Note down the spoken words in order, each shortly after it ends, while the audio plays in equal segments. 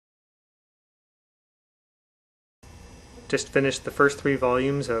just finished the first 3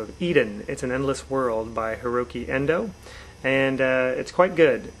 volumes of Eden, It's an Endless World by Hiroki Endo, and it's quite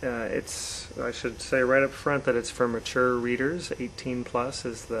good. I should say right up front that it's for mature readers. 18 plus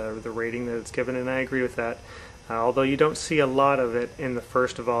is the rating that it's given, and I agree with that. Although you don't see a lot of it in the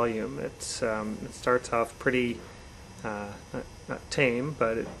first volume. It starts off pretty not tame,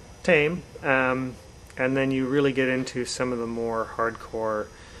 but tame, and then you really get into some of the more hardcore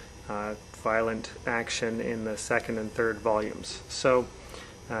violent action in the second and third volumes. So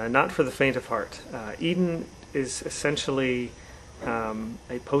not for the faint of heart. Eden is essentially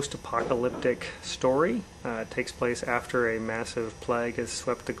a post-apocalyptic story. It takes place after a massive plague has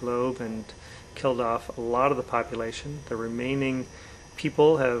swept the globe and killed off a lot of the population. The remaining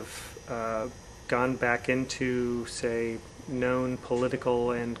people have gone back into, say, known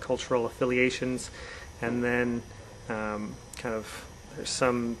political and cultural affiliations, and then there's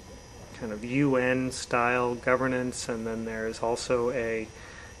some kind of UN style governance, and then there's also a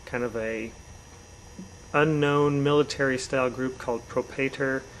kind of a unknown military style group called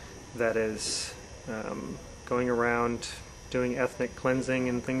Propator that is going around doing ethnic cleansing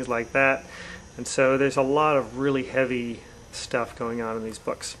and things like that. And so there's a lot of really heavy stuff going on in these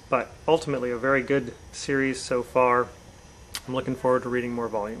books, but ultimately a very good series so far. I'm looking forward to reading more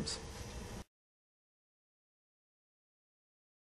volumes.